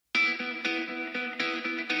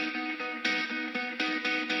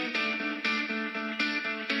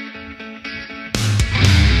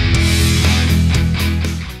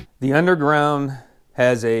The underground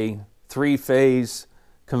has a three-phase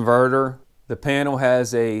converter. The panel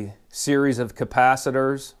has a series of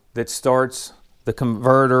capacitors that starts the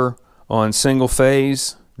converter on single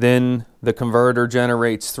phase. Then the converter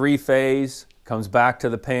generates three-phase, comes back to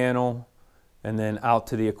the panel, and then out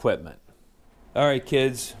to the equipment. All right,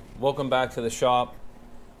 kids, welcome back to the shop.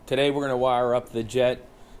 Today we're going to wire up the Jet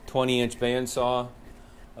 20-inch bandsaw.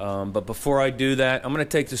 But before I do that, I'm going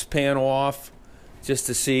to take this panel off just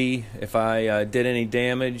to see if I did any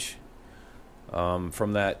damage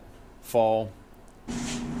from that fall,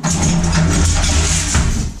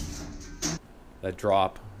 that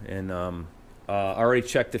drop. And I already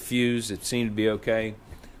checked the fuse. It seemed to be okay.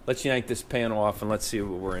 Let's yank this panel off and let's see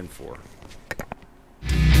what we're in for.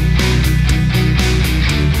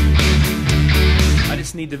 I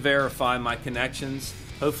just need to verify my connections.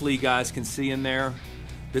 Hopefully you guys can see in there.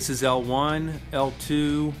 This is L1,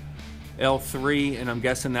 L2, L3, and I'm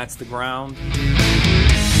guessing that's the ground.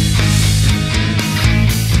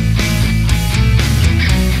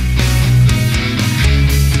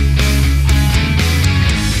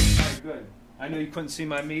 Alright, good. I know you couldn't see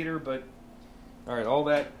my meter, but alright, all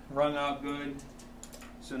that rung out good.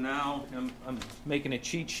 So now I'm making a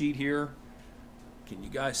cheat sheet here. Can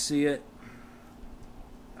you guys see it?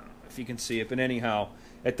 I don't know if you can see it, but anyhow,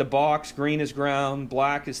 at the box, green is ground,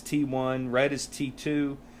 black is T1, red is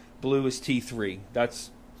T2, blue is T3.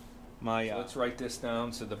 That's my, let's write this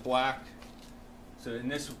down. So the black, so in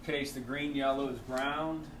this case, the green, yellow is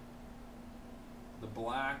ground. The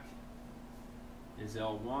black is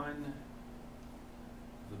L1.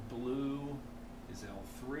 The blue is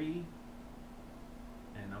L3.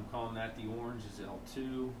 And I'm calling that the orange is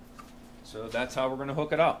L2. So that's how we're going to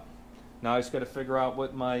hook it up. Now I just got to figure out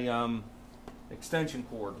what my extension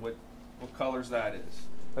cord, what colors that is.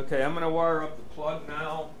 Okay, I'm going to wire up the plug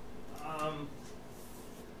now.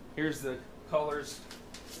 Here's the colors.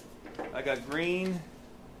 I got green,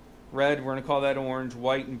 red, we're going to call that orange,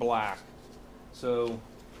 white, and black. So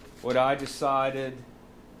what I decided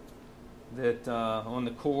that on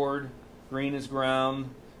the cord, green is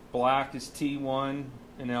ground, black is T1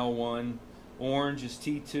 and L1, orange is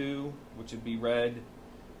T2, which would be red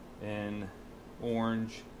and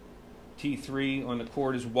orange. T3 on the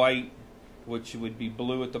cord is white, which would be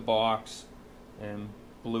blue at the box and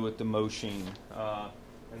blue at the machine.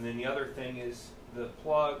 And then the other thing is the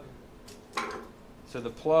plug. So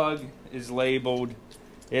the plug is labeled.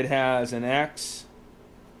 It has an X,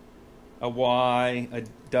 a Y, a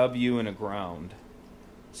W, and a ground.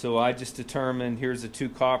 So I just determined, here's the two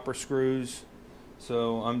copper screws.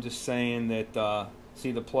 So I'm just saying that,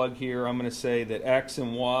 see the plug here, I'm going to say that X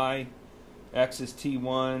and Y, X is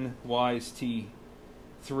T1, Y is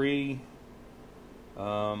T3,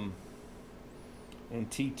 and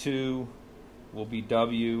T2 will be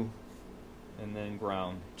W, and then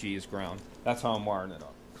ground, G is ground. That's how I'm wiring it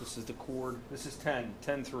up. This is the cord, this is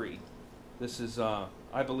 10-3. This is, I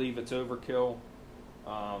believe it's overkill,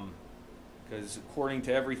 because according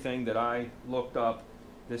to everything that I looked up,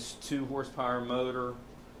 this 2 horsepower motor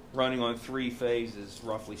running on 3 phases,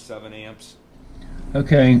 roughly 7 amps.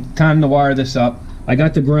 Okay, time to wire this up. I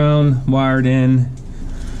got the ground wired in.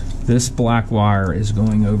 This black wire is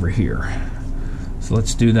going over here. So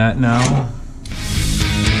let's do that now.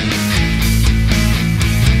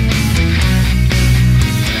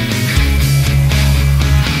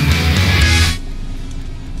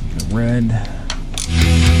 Red.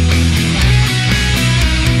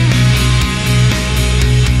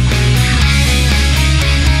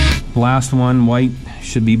 Last one, white,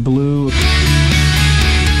 should be blue.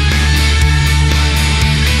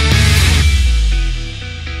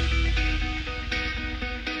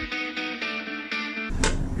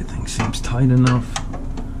 Everything seems tight enough.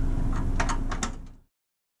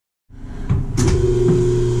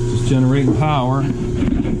 Just generating power.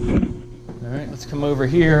 Alright, let's come over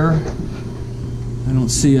here. I don't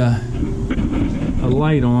see a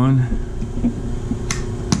light on.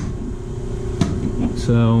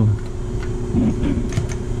 So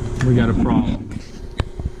we got a problem.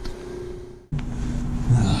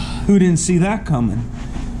 Who didn't see that coming?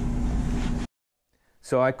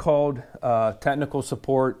 So I called technical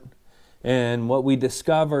support, and what we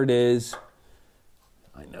discovered is,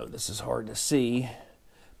 I know this is hard to see,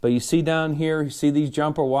 but you see down here, you see these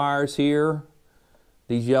jumper wires here,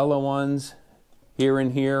 these yellow ones here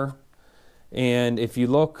and here, and if you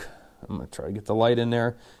look, I'm going to try to get the light in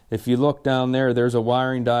there. If you look down there, there's a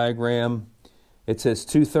wiring diagram. It says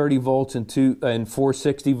 230 volts and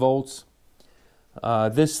 460 volts.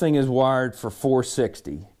 This thing is wired for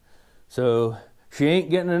 460. So she ain't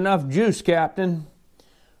getting enough juice, Captain.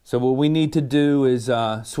 So what we need to do is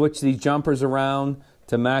switch these jumpers around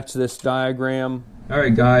to match this diagram. All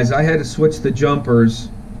right, guys, I had to switch the jumpers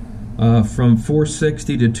from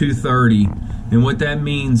 460 to 230. And what that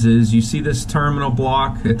means is, you see this terminal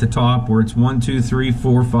block at the top where it's 1, 2, 3,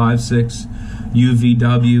 4, 5, 6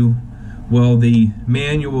 UVW. Well, the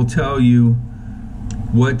manual will tell you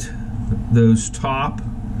what those top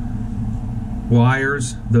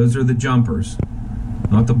wires, those are the jumpers.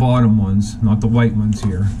 Not the bottom ones, not the white ones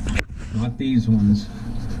here. Not these ones.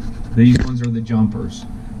 These ones are the jumpers.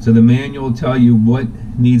 So the manual will tell you what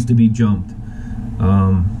needs to be jumped.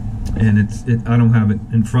 And I don't have it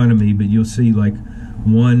in front of me, but you'll see like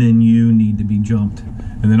 1 and U need to be jumped.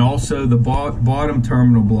 And then also the bottom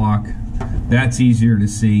terminal block, that's easier to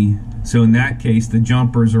see. So in that case, the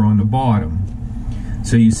jumpers are on the bottom.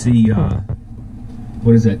 So you see,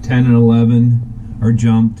 what is that, 10 and 11 are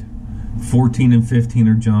jumped, 14 and 15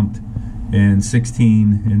 are jumped, and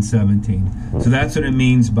 16 and 17. So that's what it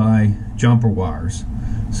means by jumper wires.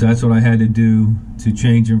 So that's what I had to do to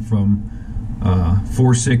change them from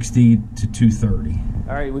 460 to 230.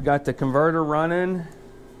 All right, we got the converter running.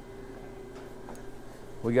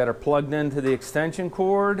 We got her plugged into the extension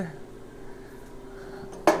cord.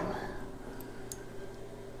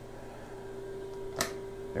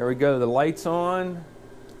 There we go, the light's on.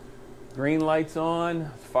 Green light's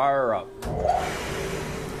on, fire up.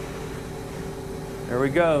 There we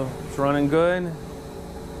go, it's running good.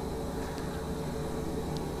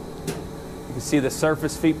 You can see the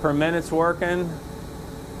surface feet per minute's working.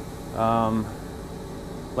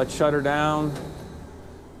 Let's shut her down.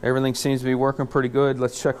 Everything seems to be working pretty good.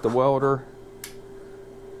 Let's check the welder.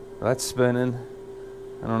 That's spinning.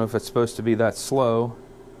 I don't know if it's supposed to be that slow,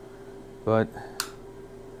 but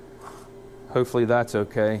hopefully that's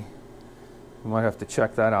okay. We might have to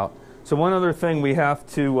check that out. So one other thing we have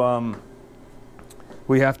to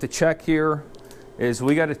check here is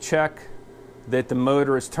we got to check that the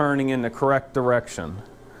motor is turning in the correct direction.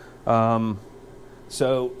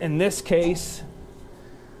 So in this case,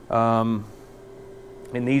 it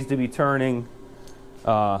needs to be turning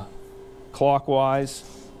clockwise.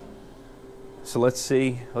 So let's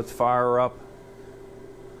see. Let's fire her up.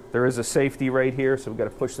 There is a safety right here, so we've got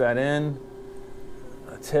to push that in.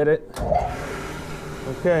 Let's hit it.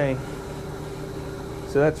 Okay,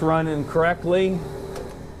 so that's running correctly.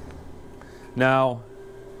 Now,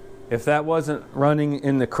 if that wasn't running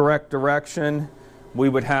in the correct direction, we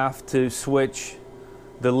would have to switch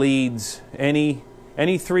the leads. Any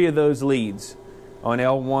 3 of those leads on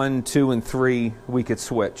L1, 2, and 3, we could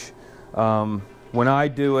switch. When I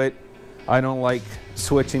do it, I don't like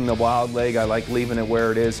switching the wild leg. I like leaving it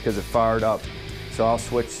where it is because it fired up. So I'll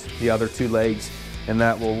switch the other 2 legs, and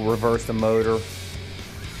that will reverse the motor.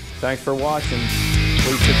 Thanks for watching.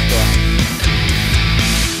 Please subscribe.